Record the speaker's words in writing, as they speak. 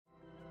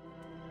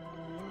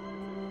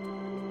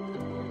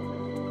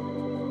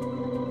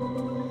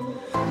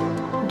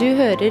Du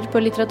hører på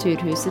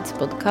Litteraturhusets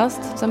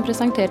podcast, som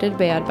presenterer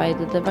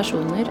bearbeidede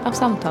versjoner av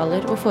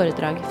samtaler og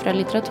foredrag fra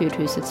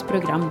Litteraturhusets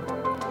program.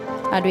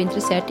 Er du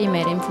interessert i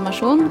mer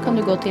informasjon, kan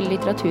du gå til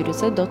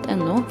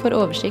litteraturhuset.no for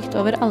oversikt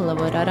over alle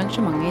våre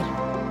arrangementer.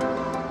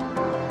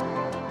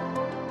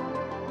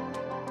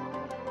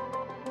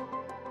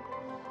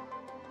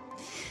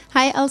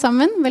 Hei alle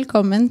sammen,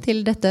 velkommen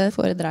til dette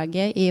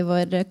foredraget i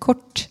vår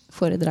kort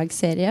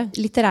foredragsserie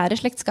Litterære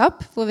slektskap,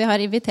 hvor vi har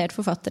invitert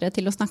forfattere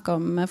til å snakke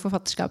om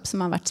forfatterskap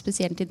som har vært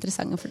spesielt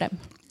interessante for dem.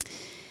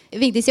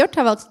 Vigdis Hjorth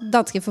har valgt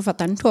danske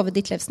forfatteren Tove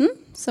Ditlevsen,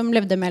 som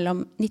levde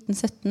mellom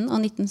 1917 og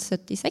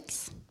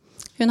 1976.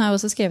 Hun har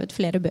også skrevet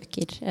flere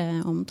bøker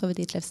om Tove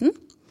Ditlevsen,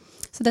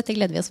 så dette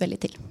gleder vi oss veldig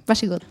til. Vær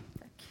så god.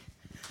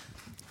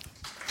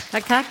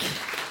 Takk.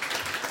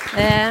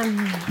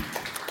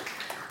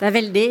 Det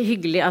veldig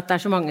hyggelig at det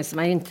så mange som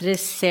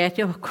interessert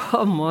i å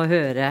komme og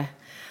høre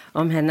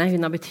om henne.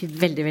 Hun har betydd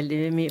veldig, veldig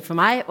mye for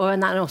meg, og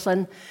hun har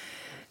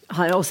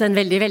også en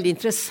veldig, veldig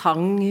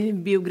interessant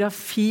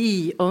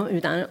biografi, og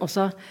hun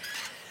også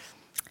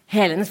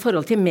hele hennes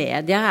forhold til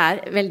media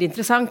veldig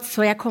interessant,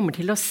 så jeg kommer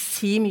til å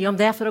si mye om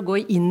det for å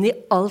gå inn i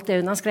alt det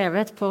hun har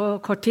skrevet på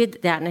kort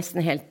tid. Det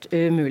nesten helt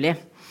umulig.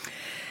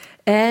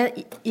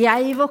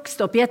 Jeg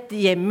vokste opp i et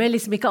hjem med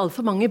liksom ikke alt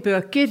for mange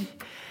bøker,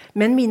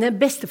 men mine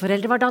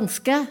besteforeldre var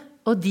danske,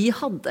 og de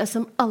hadde,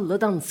 som alle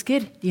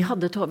dansker, de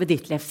hadde Tove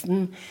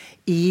Ditlevsen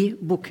i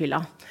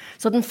bokhylla.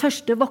 Så den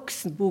første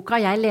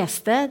voksenboka jeg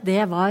leste, det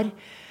var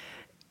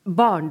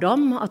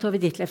Barndom av Tove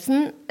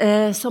Ditlevsen,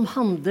 som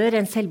handler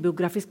en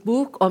selvbiografisk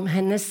bok om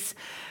hennes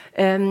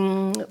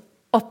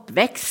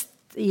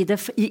oppvekst i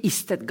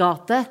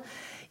Istedgate,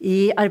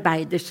 i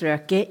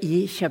arbeiderstrøket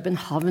i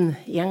København,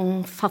 i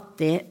en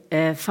fattig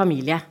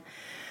familie.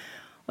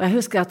 Og jeg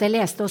husker at jeg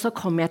leste, og så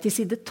kom jeg til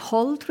side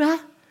 12, tror jeg.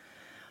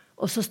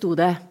 Og så sto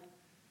det,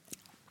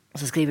 og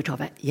så skriver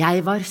Tove,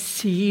 «Jeg var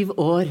 7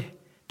 år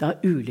da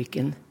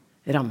ulykken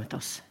rammet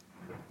oss.»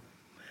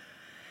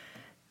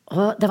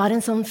 Og det var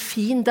en sånn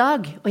fin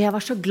dag, og jeg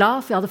var så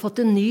glad, for jeg hadde fått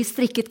en ny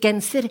strikket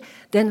genser.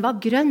 Den var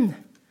grønn.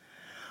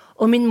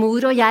 Og min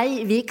mor og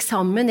jeg, vi gikk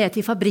sammen ned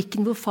til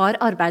fabrikken hvor far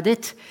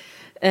arbeidet.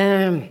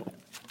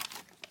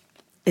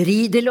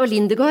 Riedel og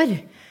Lindegård.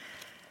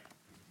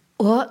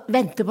 Og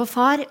venter på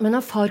far, men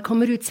når far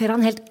kommer ut, ser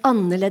han helt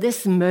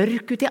annerledes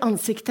mørk ut i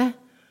ansiktet.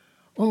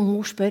 Og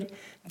mor spør,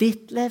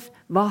 Ditlev,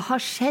 hva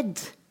har skjedd?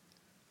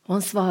 Og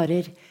han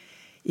svarer,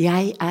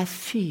 jeg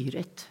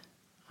fyret.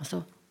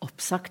 Altså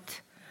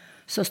oppsagt.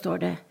 Så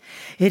står det,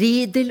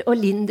 Riedel og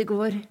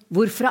Lindegård,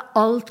 hvorfra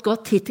alt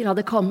godt hittil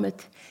hadde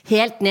kommet,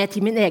 helt ned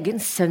til min egen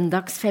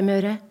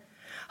søndagsfemøre,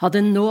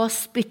 hadde nå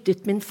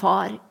spyttet min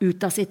far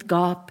ut av sitt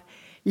gap,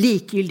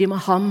 likegyldig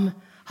med ham,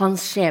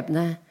 hans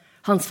skjebne,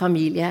 hans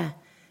familie,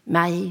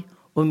 meg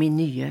og min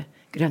nye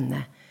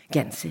grønne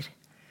genser.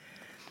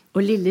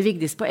 Og lille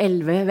Vigdis på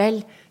 11 vel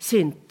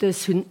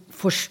syntes hun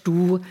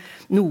forstod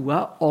noe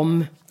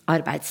om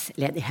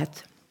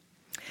arbeidsledighet.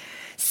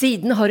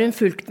 Siden har hun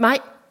fulgt meg,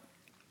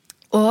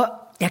 og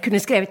jeg kunne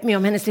skrevet mye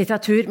om hennes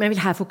litteratur, men jeg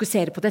vil her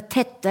fokusere på det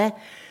tette,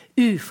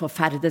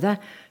 uforferdede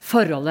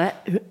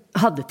forholdet hun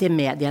hadde til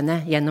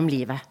mediene gjennom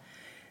livet.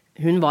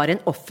 Hun var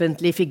en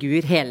offentlig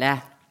figur hele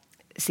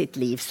sitt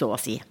liv, så å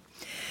si.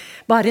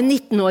 Bare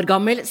 19 år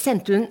gammel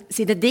sendte hun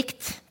sine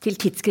dikt til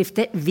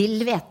tidsskriftet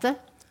Vill Vete,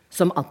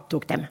 som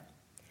antok dem.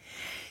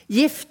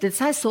 Giftet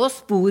seg så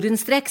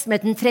sporenstreks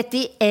med den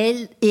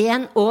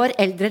 31 år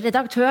eldre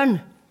redaktøren,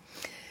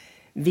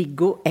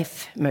 Viggo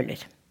F.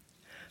 Møller.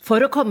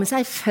 For å komme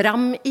seg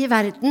fram i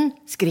verden,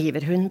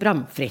 skriver hun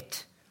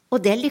bramfritt,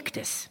 og det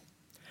lyktes.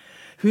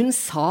 Hun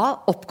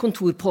sa opp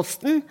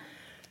kontorposten,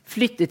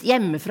 flyttet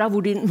hjemmefra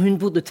hvor hun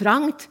bodde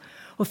trangt,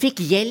 og fikk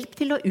hjelp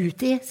til å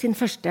utgi sin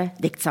første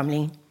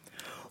diktsamling.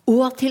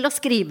 Og til å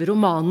skrive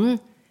romanen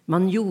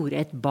 «Man gjorde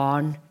et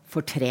barn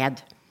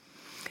fortred».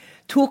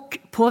 Tok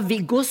på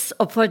Viggos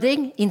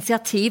oppfordring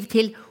initiativ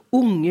til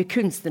Unge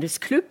kunstneres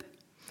klubb,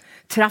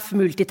 traff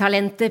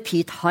multitalentet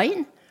Piet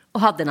Hein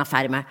og hadde en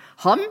affære med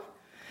ham,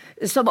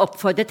 som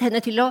oppfordret henne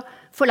til å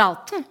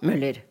forlate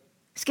Møller.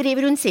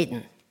 Skriver hun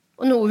siden,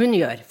 og noe hun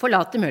gjør,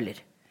 forlate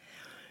Møller.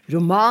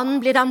 Romanen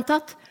blir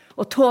antatt,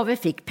 og Tove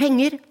fikk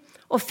penger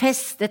og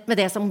festet med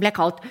det som ble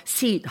kalt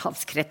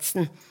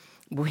Sydhavskretsen,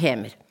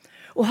 bohemer.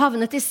 Og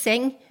havnet i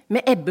seng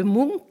med Ebbe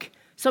Munch,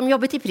 som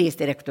jobbet i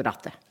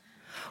prisdirektoratet,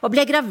 og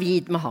ble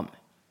gravid med ham.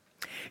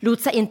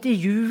 Lot seg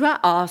intervjue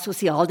av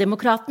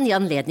sosialdemokraten i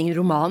anledning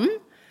romanen,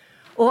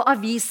 og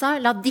avisa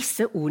la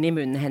disse ordene i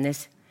munnen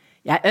hennes.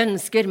 Jeg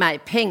ønsker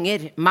meg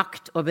penger,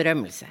 makt og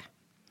berømmelse.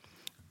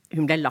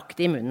 Hun ble lagt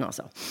i munnen,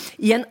 altså.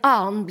 I en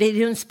annen blir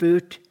hun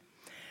spurt,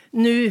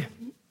 «Nu,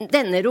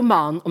 denne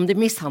romanen om det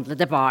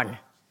mishandlede barn,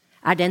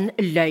 den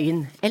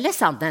løgn eller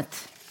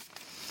sannhet?»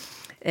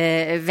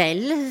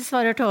 Vel,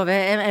 svarer Tove,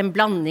 en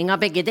blanding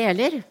av begge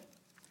deler.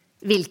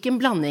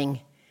 Hvilken blanding?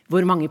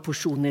 Hvor mange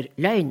porsjoner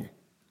løgn?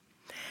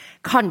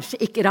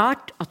 Kanskje ikke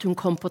rart at hun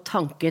kom på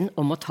tanken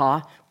om å ta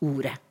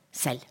ordet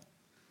selv.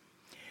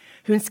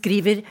 Hun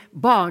skriver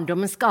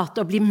barndommens gate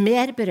og blir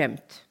mer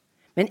berømt.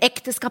 Men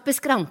ekteskapet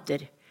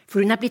skranter, for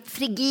hun blitt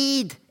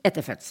frigid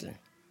etter fødselen.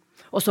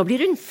 Og så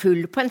blir hun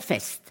full på en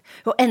fest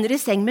og ender i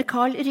seng med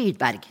Carl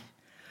Rydberg.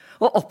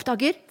 Og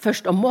oppdager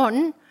først om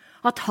morgenen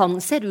at han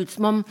ser ut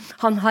som om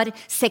han har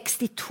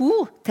 62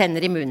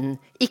 tenner i munnen,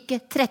 ikke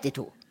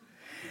 32.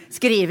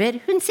 Skriver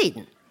hun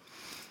siden.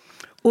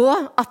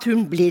 Og at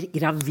hun blir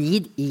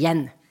gravid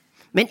igjen,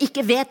 men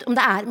ikke vet om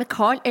det med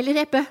Carl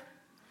eller Ebbe.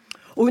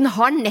 Og hun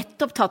har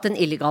nettopp tatt en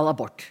illegal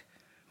abort.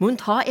 Må hun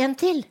ta en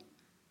til?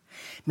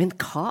 Men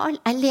Carl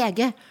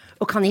lege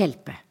og kan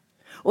hjelpe.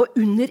 Og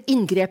under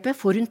inngrepet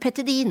får hun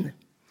petidin.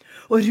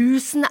 Og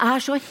rusen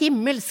så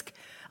himmelsk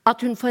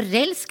at hun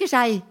forelsker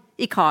seg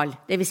i Carl,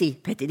 det vil si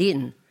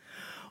petidinen,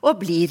 og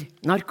blir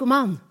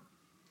narkoman.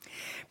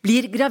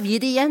 Blir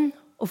gravid igjen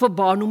og får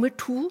barn nummer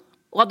 2,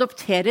 og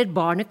adopterer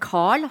barnet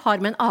Carl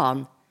har med en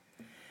annen.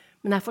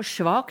 Men for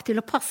svak til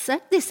å passe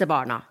disse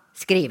barna,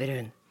 skriver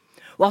hun.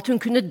 Og at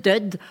hun kunne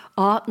dødd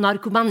av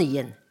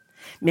narkomanien.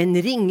 Men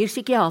ringer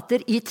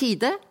psykiater i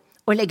tide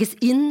og legges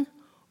inn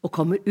og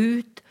kommer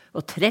ut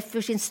og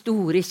treffer sin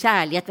store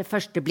kjærlighet ved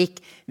første blikk,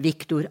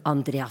 Victor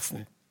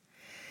Andreassen.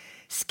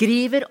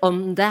 Skriver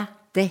om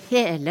det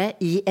hele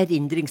i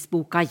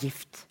erindringsboka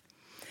Gift.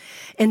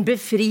 En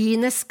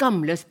befriende,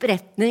 skamløs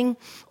beretning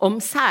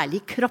om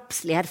særlig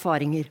kroppslige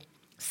erfaringer.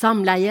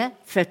 Samleie,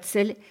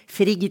 fødsel,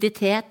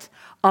 frigiditet,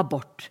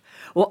 abort.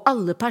 Og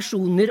alle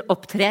personer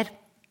opptrer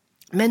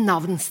med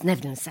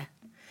navnsnevnelse.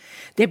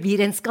 Det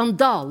blir en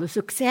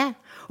skandalesuksess,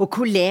 og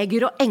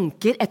kolleger og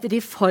enker etter de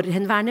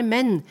forhenværende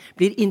menn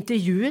blir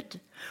intervjuet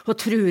og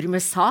truer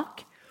med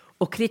sak,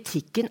 og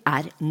kritikken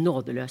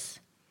nådeløs.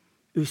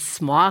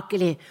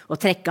 Usmakelig å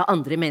trekke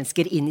andre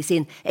mennesker inn i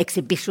sin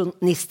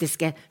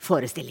ekshibisjonistiske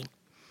forestilling.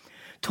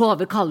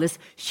 Tove kalles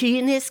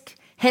kynisk,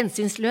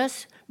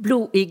 hensynsløs,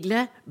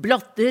 blodigle,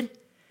 blotter,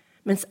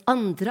 mens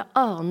andre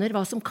aner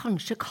hva som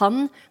kanskje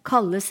kan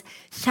kalles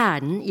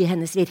kjernen i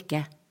hennes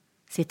virke.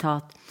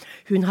 Sitat,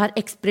 hun har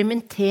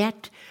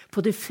eksperimentert på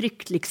det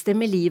frykteligste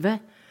med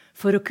livet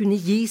for å kunne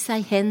gi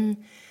seg hen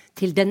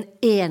til den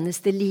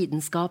eneste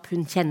lidenskap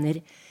hun kjenner,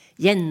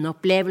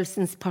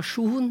 gjenopplevelsens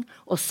pasjon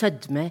og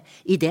sødme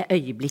i det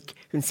øyeblikk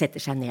hun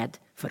setter seg ned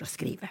for å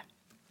skrive.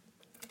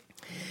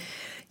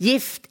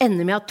 Gift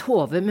ender med at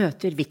Tove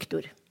møter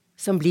Victor,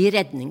 som blir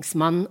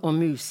redningsmann og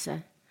muse.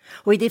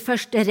 Og i de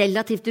første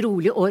relativt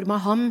rolige år med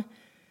ham,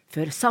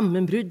 før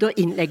sammenbrudd og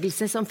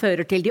innleggelse som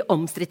fører til de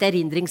omstridte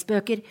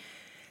erindringsbøker,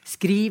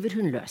 skriver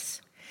hun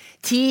løs.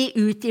 10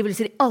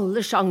 utgivelser i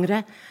alle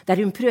sjangre, der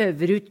hun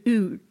prøver ut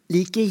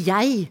ulike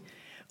jeg,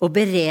 og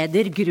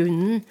bereder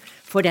grunnen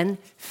for den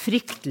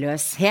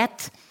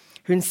fryktløshet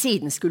hun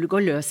siden skulle gå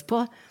løs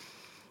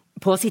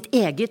på sitt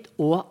eget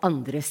og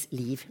andres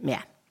liv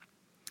med.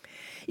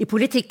 I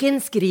politikken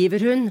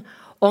skriver hun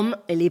om,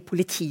 eller i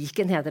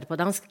politikken heter det på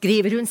dansk,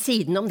 skriver hun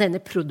siden om denne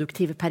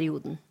produktive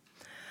perioden.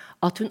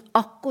 At hun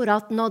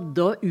akkurat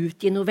nådde å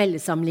utgi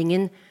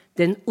novellesamlingen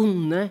Den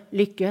onde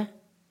lykke,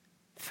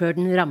 før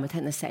den rammet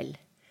henne selv.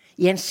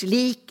 I en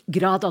slik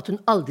grad at hun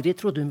aldri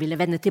trodde hun ville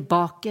vende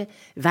tilbake,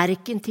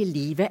 hverken til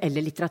livet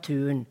eller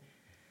litteraturen.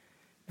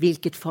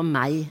 Hvilket for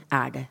meg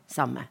det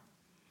samme.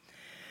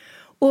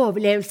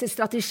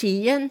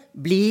 Overlevelsesstrategien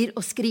blir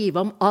å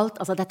skrive om alt,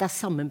 altså dette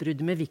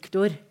sammenbruddet med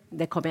Victor,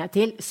 det kommer jeg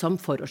til, som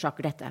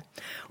forårsaker dette.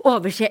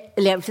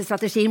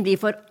 Overlevelsesstrategien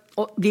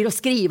blir å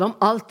skrive om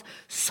alt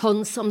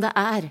sånn som det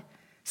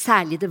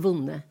særlig det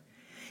vonde.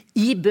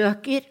 I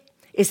bøker,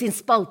 i sin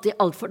spalte i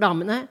Alt for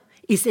damene,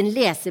 i sin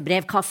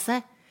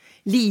lesebrevkasse,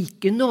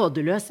 like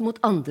nådeløs mot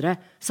andre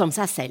som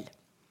seg selv.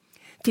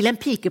 Til en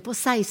pike på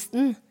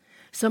 16,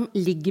 som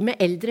ligger med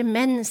eldre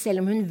menn,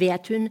 selv om hun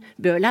vet hun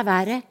bør la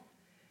være,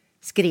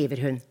 skriver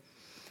hun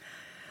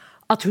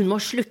at hun må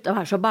slutte å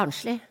være så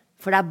barnslig,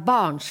 for det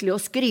barnslig å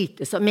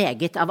skryte så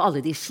meget av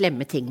alle de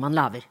slemme ting man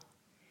laver.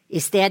 I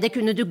stedet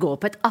kunne du gå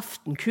på et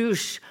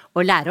aftenkurs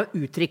og lære å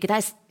uttrykke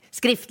deg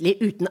skriftlig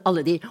uten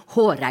alle de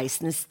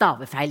hårreisende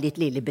stavefeil ditt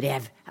lille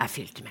brev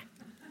fylt med.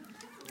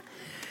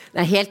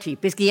 Det helt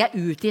typisk. De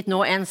utgitt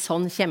nå en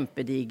sånn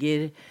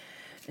kjempediger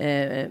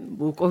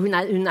bok, og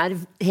hun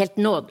helt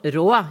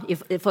rå i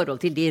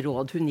forhold til de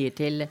råd hun gir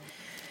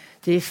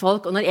til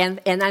folk. Og når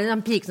en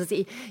av pikene som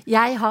sier,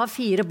 jeg har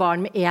 4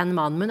 barn med 1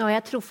 mann, men nå har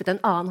jeg truffet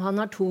en annen,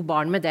 han har 2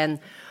 barn med den,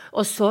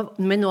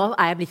 men nå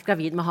jeg blitt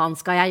gravid med han,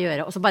 skal jeg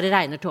gjøre, og så bare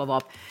regner Tove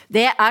opp.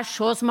 Det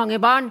så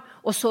mange barn,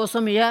 og så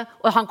mye,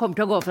 og han kommer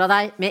til å gå fra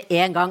deg med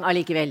en gang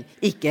allikevel.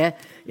 Ikke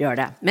gjør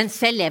det. Men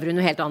selv lever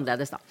hun jo helt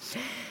annerledes da.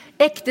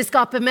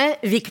 Ekteskapet med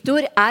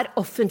Victor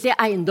offentlig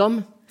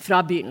eiendom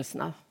fra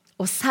begynnelsen av,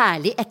 og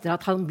særlig etter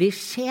at han blir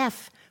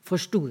sjef for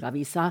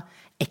storavisa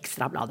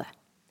Ekstrabladet.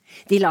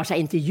 De lar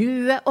seg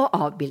intervjue og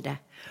avbilde,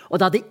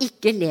 og da det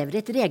ikke lever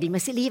et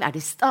regelmessig liv,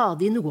 det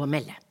stadig noe å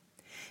melde.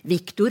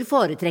 Victor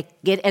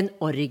foretrekker en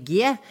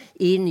orgie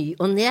i ny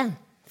og ned,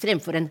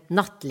 fremfor en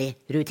nattlig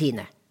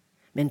rutine.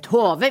 Men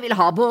Tove vil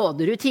ha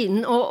både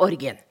rutinen og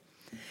orgien.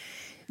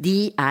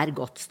 De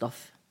godt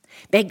stoff.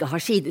 Begge har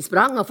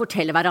sidesprang og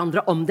forteller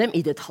hverandre om dem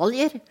i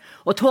detaljer,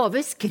 og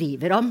Tove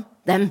skriver om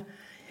dem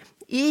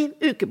i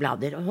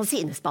ukeblader og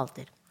sine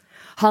spalter.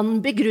 Han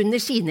begrunner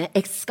sine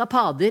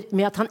eskapader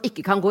med at han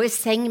ikke kan gå i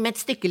seng med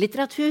et stykke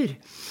litteratur.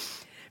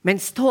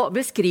 Mens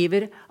Tove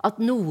skriver at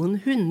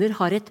noen hunder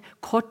har et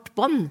kort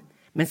bånd,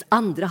 mens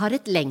andre har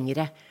et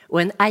lengre,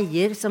 og en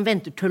eier som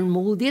venter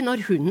tålmodig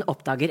når hunden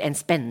oppdager en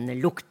spennende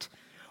lukt.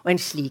 Og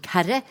en slik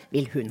herre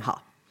vil hun ha.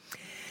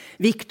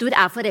 Victor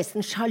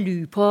forresten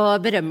sjalu på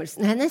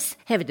berømmelsen hennes,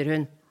 hevder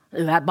hun.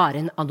 Du bare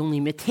en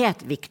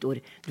anonymitet, Victor.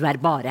 Du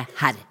bare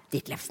herr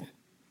Ditlevsen.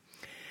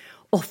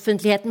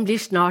 Offentligheten blir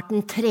snart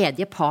den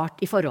tredje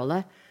part i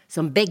forholdet,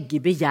 som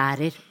begge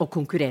begjærer og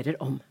konkurrerer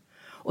om.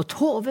 Og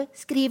Tove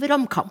skriver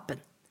om kampen.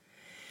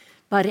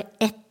 Bare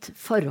ett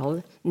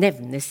forhold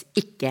nevnes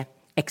ikke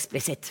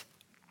eksplisitt.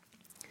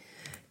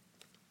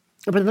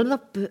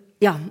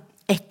 Ja,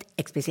 ett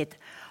eksplisitt.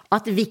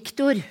 At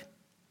Victor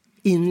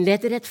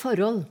innleder et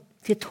forhold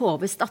til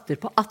Toves datter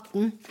på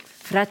 18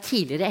 fra et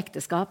tidligere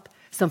ekteskap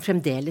som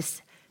fremdeles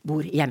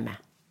bor hjemme.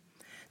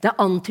 Det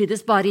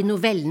antydes bare i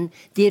novellen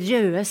De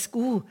røde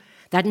sko,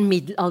 der den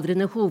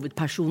middelaldrende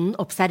hovedpersonen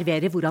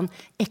observerer hvordan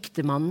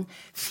ektemannen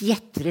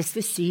fjetres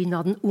ved syn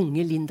av den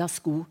unge Lindas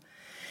sko.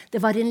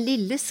 Det var en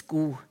lille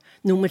sko,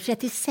 nummer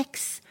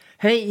 36,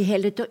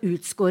 høyhælet og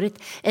utskåret,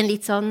 en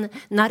litt sånn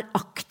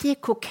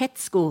naraktig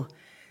kokett sko.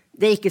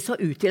 Det ikke så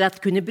ut til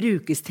at kunne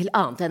brukes til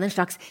annet enn en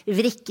slags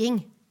vrikking.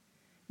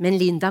 Men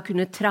Linda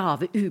kunne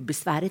trave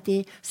ubesværet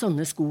i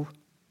sånne sko.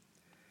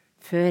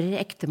 Før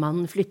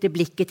ektemannen flytter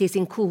blikket til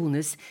sin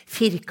kones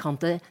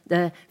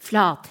firkantede,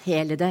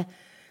 flathælede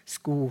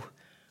sko,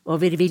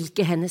 over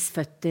hvilke hennes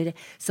føtter,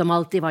 som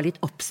alltid var litt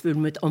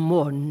oppsvulmet om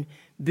morgenen,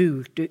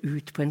 bulte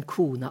ut på en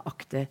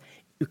koneaktig,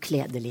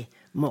 ukledelig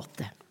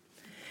måte.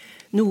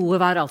 Noe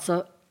var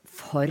altså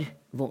for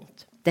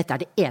vondt.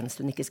 Dette det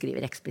eneste hun ikke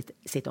skriver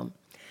eksplisitt om.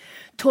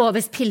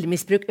 Toves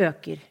pillemisbruk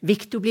øker.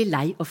 Victor blir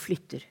lei og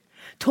flytter.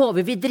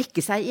 Tove vil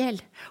drikke seg ihjel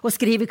og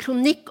skriver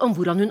kronikk om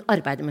hvordan hun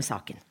arbeider med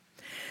saken.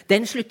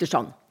 Den slutter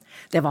sånn.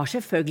 Det var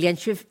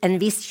selvfølgelig en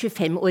viss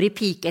 25-årig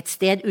pike et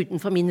sted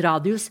utenfor min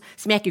radius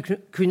som jeg ikke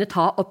kunne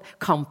ta opp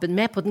kampen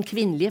med på den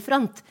kvinnelige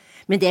front.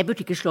 Men det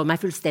burde ikke slå meg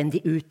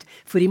fullstendig ut,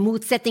 for i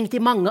motsetning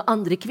til mange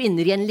andre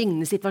kvinner i en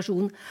lignende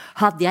situasjon,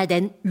 hadde jeg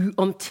den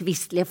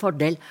uomtvistelige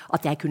fordel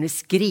at jeg kunne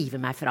skrive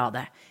meg fra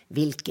det.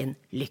 Hvilken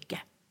lykke!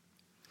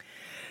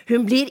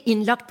 Hun blir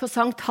innlagt på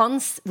Sankt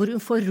Hans, hvor hun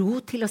får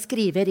ro til å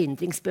skrive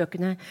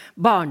erindringsbøkene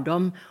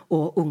Barndom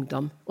og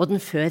ungdom, og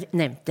den før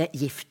nevnte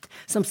Gift,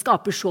 som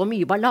skaper så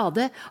mye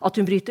ballade at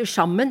hun bryter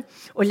sammen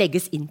og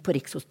legges inn på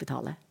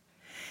Rikshospitalet.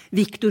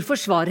 Victor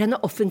forsvarer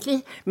henne offentlig,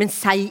 men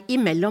seg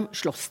imellom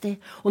slåss de,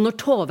 og når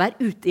Tove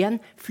ute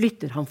igjen,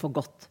 flytter han for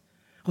godt.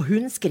 Og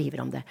hun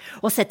skriver om det,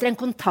 og setter en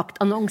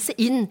kontaktannonse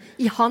inn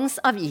i hans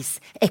avis,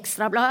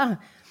 Ekstrabladet.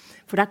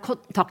 For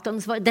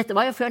dette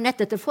var jo før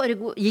nett, dette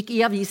foregikk i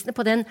avisene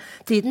på den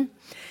tiden.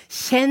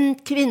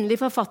 Kjent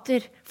kvinnelig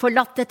forfatter,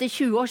 forlatt etter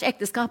 20 års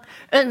ekteskap,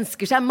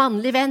 ønsker seg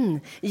mannlig venn,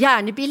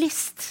 gjerne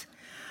bilist.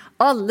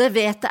 Alle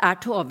vet det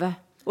Tove,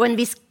 og en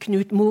viss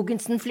Knut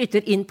Mogensen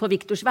flytter inn på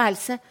Victors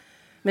værelse.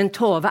 Men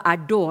Tove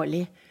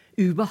dårlig,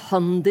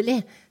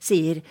 ubehandelig,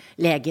 sier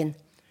legen.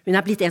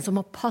 Hun blitt en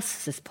som må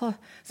passes på,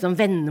 som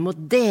venner må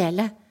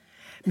dele.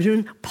 Men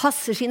hun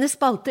passer sine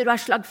spalter og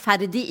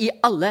slagferdig i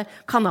alle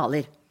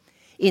kanaler.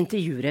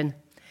 Intervjueren.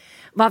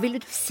 Hva ville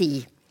du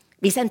si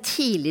hvis en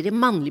tidligere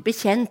mannlig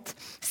bekjent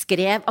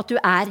skrev at du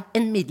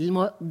en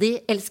middelmådig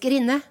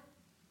elskerinne?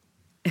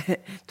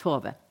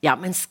 Tove. Ja,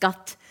 men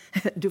skatt,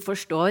 du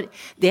forstår,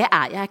 det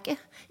jeg ikke.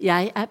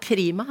 Jeg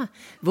prima.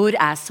 Hvor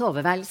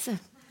soveværelset?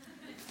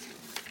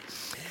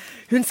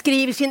 Hun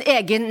skriver sin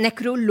egen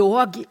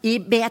nekrolog i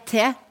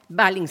BT,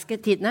 Berlingske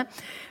Tidene,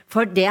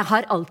 for det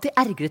har alltid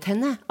ergret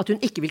henne at hun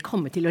ikke vil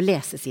komme til å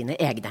lese sine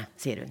egne,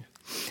 sier hun.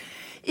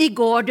 I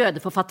går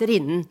døde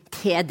forfatterinnen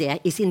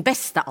TD i sin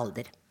beste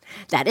alder.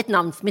 Det et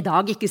navn som i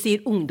dag ikke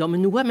sier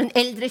ungdommen noe, men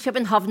eldre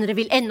københavnere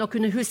vil ennå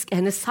kunne huske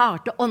hennes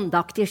sarte,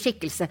 åndaktige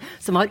skikkelse,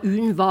 som var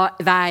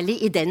uunnværlig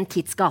i den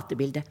tids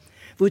gatebilde.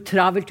 Hvor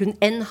travelt hun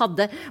enn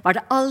hadde, var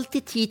det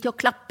alltid tid til å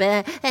klappe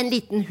en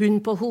liten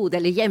hund på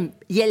hodet, eller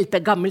hjelpe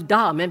gammel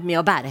dame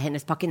med å bære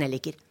hennes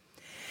pakkenelliker.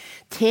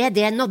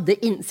 TD nådde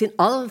innen sin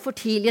altfor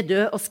tidlige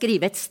død å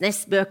skrive et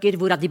snes bøker,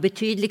 hvorav de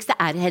betydeligste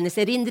hennes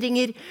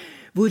erindringer,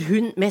 hvor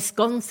hun med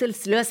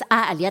skånselsløs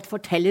ærlighet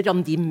forteller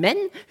om de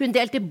menn hun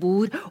delte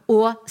bord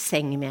og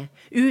seng med,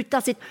 ut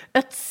av sitt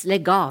ødsle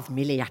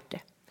gavmilde hjerte.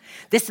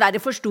 Dessverre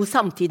forstod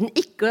samtiden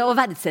ikke å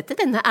verdsette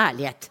denne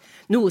ærlighet,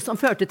 noe som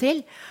førte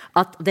til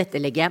at,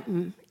 dette legger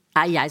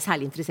jeg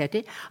særlig interessert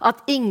i, at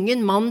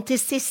ingen mann til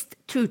sist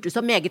turte så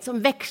meget som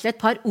veksle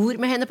et par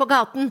ord med henne på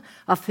gaten,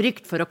 av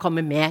frykt for å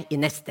komme med i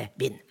neste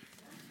bind.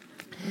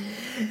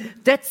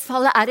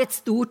 Dødsfallet et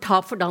stort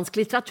tap for dansk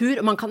litteratur,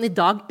 og man kan i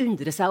dag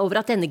undre seg over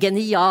at denne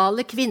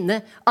geniale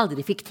kvinne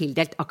aldri fikk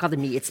tildelt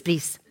Akademiets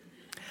pris.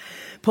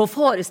 På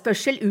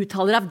forespørsel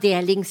uttaler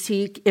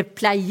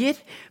avdelingssykepleier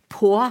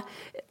på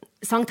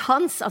Sankt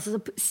Hans, altså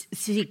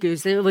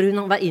sykehuset hvor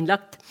hun var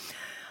innlagt,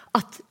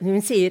 at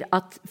hun sier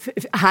at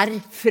herr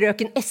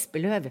frøken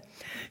Espeløv,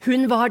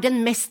 hun var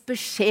den mest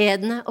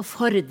beskjedne og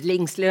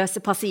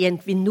fordringsløse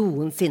pasient vi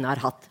noensinne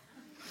har hatt.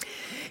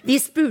 Vi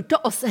spurte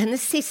også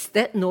hennes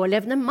siste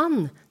nålevende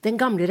mann, den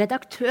gamle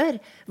redaktør,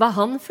 hva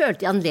han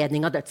følte i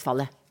anledning av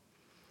dødsfallet.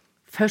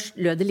 Først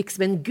lød det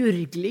liksom en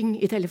gurgling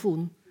i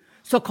telefonen.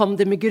 Så kom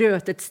det med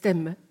grøtet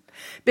stemme.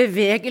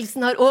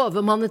 Bevegelsen har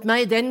overmannet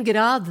meg i den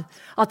grad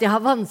at jeg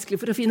har vanskelig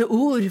for å finne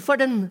ord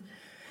for den.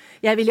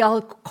 Jeg vil i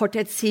all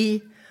korthet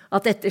si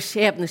at dette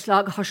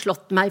skjebneslag har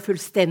slått meg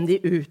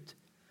fullstendig ut,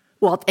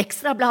 og at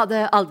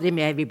Ekstrabladet aldri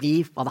mer vil bli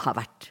hva det har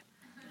vært.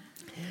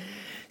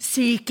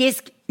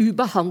 Psykisk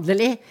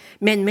ubehandlelig,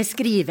 men med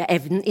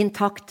skriveevnen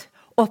intakt,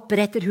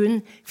 oppretter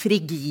hun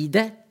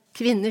Frigide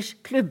kvinners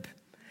klubb,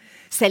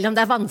 selv om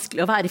det er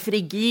vanskelig å være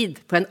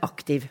frigid på en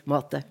aktiv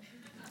måte.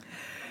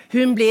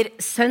 Hun blir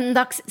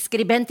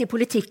søndagsskribent i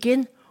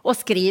Politikken og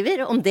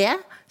skriver om det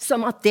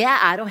som at det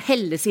er å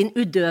helle sin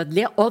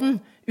udødelige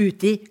ånd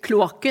ut i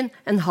kloakken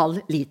en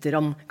halv liter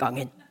om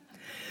gangen.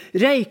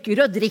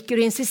 Røyker og drikker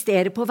og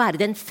insisterer på å være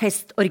den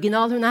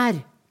festoriginal hun er.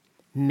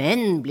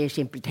 Menn blir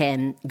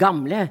simpelthen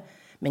gamle,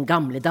 men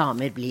gamle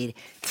damer blir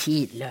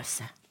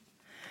tidløse.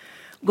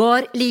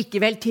 Går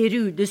likevel til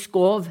Rude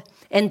Skov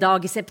en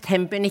dag i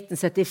september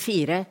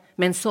 1974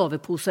 med en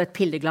sovepose og et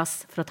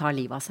pilleglass for å ta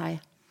livet av seg.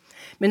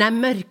 Men er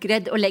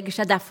mørkredd og legger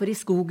seg derfor i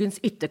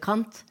skogens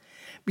ytterkant,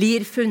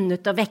 blir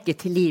funnet og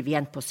vekket til liv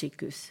igjen på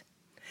sykehus.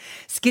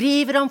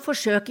 Skriver om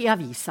forsøk i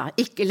avisa,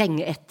 ikke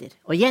lenge etter,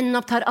 og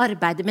gjenopptar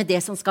arbeidet med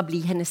det som skal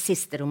bli hennes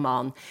siste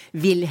roman,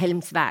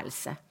 Wilhelms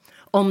værelse,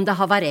 om det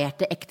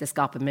havarerte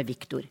ekteskapet med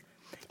Victor,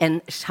 en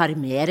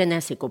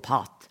charmerende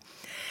psykopat,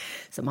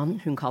 som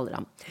hun kaller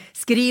ham.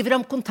 Skriver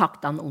om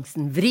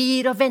kontaktannonsen,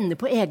 vrir og vender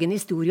på egen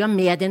historie og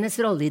medienes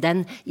rolle i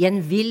den, i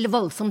en vill,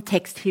 voldsom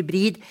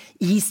teksthybrid,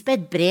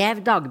 ispedd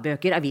brev,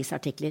 dagbøker,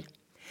 avisartikler.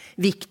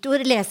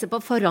 Victor leser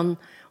på forhånd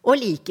og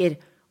liker,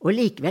 og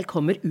likevel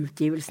kommer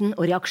utgivelsen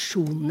og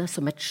reaksjonene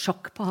som et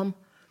sjokk på ham.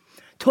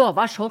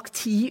 Tove har solgt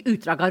 10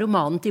 utdrag av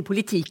romanen til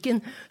Politikken,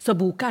 så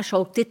boka er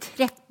solgt til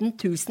 13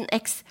 000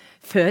 x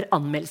før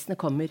anmeldelsene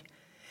kommer.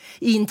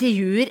 I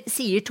intervjuer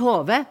sier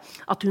Tove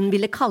at hun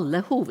ville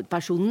kalle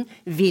hovedpersonen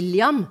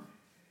William,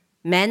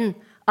 men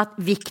at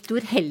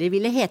Victor heller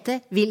ville hete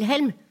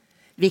Wilhelm.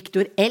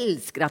 Victor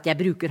elsker at jeg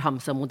bruker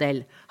ham som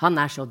modell. Han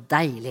er så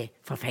deilig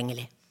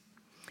forfengelig.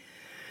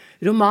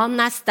 Romanen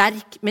er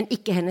sterk, men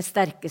ikke hennes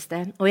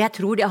sterkeste, og jeg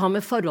tror det har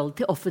med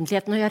forholdet til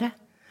offentligheten å gjøre.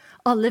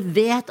 Alle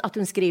vet at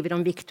hun skriver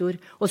om Victor,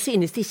 og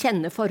synes de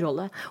kjenner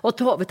forholdet, og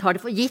Tove tar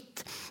det for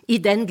gitt, i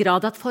den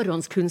grad at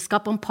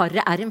forhåndskunnskap om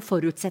paret er en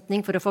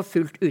forutsetning for å få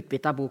fullt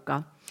utbytte av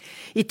boka.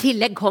 I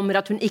tillegg kommer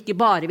at hun ikke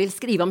bare vil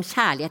skrive om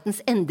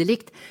kjærlighetens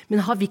endelikt,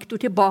 men ha Victor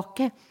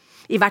tilbake,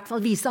 i hvert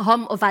fall vise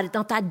ham og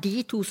verden at det er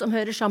de to som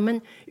hører sammen,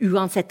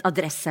 uansett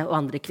adresse og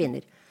andre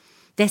kvinner.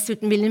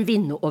 Dessuten vil hun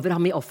vinne over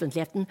ham i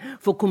offentligheten,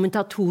 få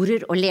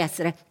kommentatorer og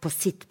lesere på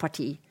sitt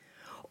parti.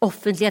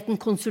 Offentligheten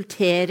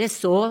konsulterer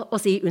så å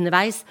si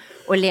underveis,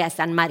 og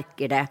leseren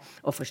merker det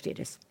og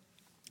forstyrres.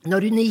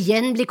 Når hun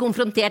igjen blir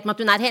konfrontert med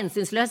at hun er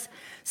hensynsløs,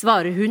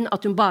 svarer hun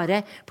at hun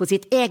bare på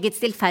sitt eget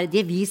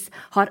stillferdige vis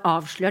har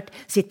avslørt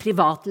sitt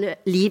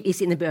privatliv i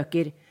sine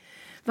bøker.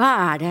 Hva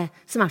er det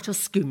som er så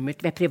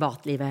skummelt ved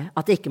privatlivet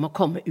at det ikke må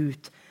komme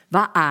ut?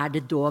 Hva er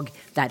det dog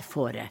der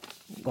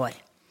foregår?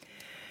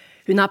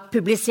 Hun har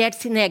publisert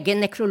sin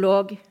egen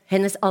nekrolog.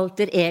 Hennes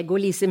alter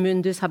ego Lise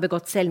Mundus har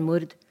begått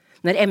selvmord.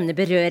 Når emnet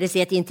berøres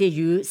i et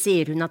intervju,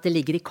 sier hun at det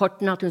ligger i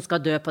kortene at hun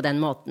skal dø på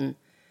den måten.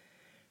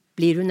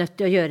 Blir hun nødt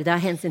til å gjøre det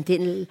av hensyn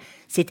til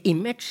sitt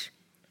image?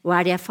 Og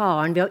er det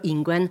faren ved å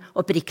inngå en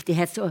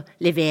oppriktighets- og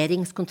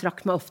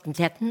leveringskontrakt med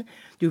offentligheten?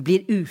 Du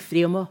blir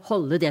ufri om å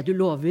holde det du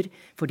lover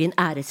for din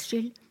æres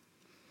skyld.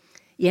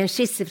 I en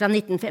skisse fra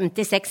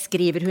 1956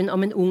 skriver hun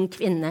om en ung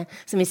kvinne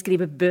som vil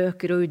skrive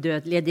bøker og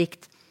udødelige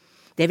dikt.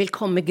 Det vil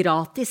komme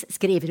gratis,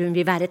 skriver hun,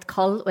 vil være et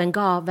kall og en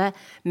gave,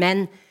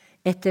 men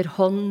etter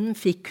hånden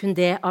fikk hun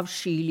det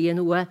avskyelige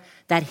noe,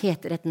 der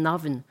heter et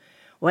navn,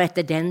 og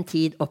etter den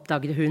tid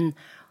oppdaget hun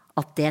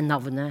at det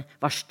navnet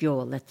var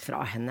stjålet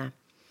fra henne.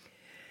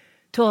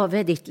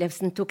 Tove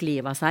Ditlevsen tok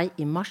livet av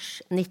seg i mars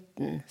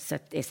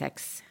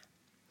 1976.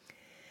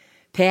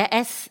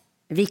 PS.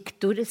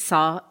 Victor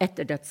sa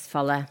etter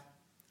dødsfallet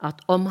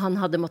at om han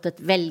hadde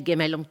måttet velge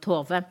mellom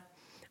Tove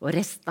og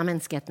resten av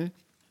menneskeheten,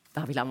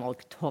 da ville han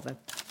valgt Tove.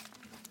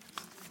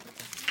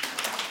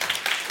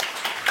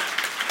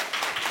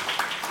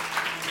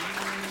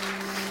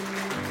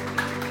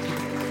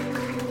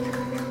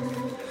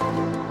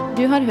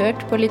 Du har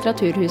hørt på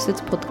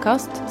Litteraturhusets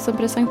podcast, som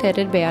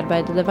presenterer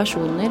bearbeidede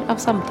versjoner av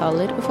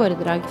samtaler og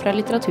foredrag fra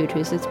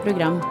Litteraturhusets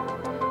program.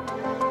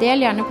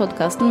 Del gjerne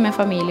podcasten med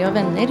familie og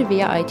venner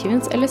via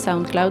iTunes eller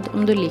SoundCloud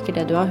om du liker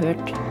det du har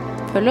hørt.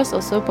 Følg oss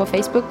også på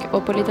Facebook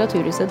og på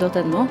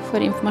litteraturhuset.no for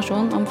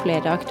informasjon om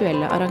flere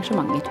aktuelle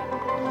arrangementer.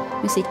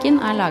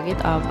 Musikken er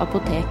laget av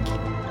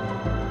Apotek.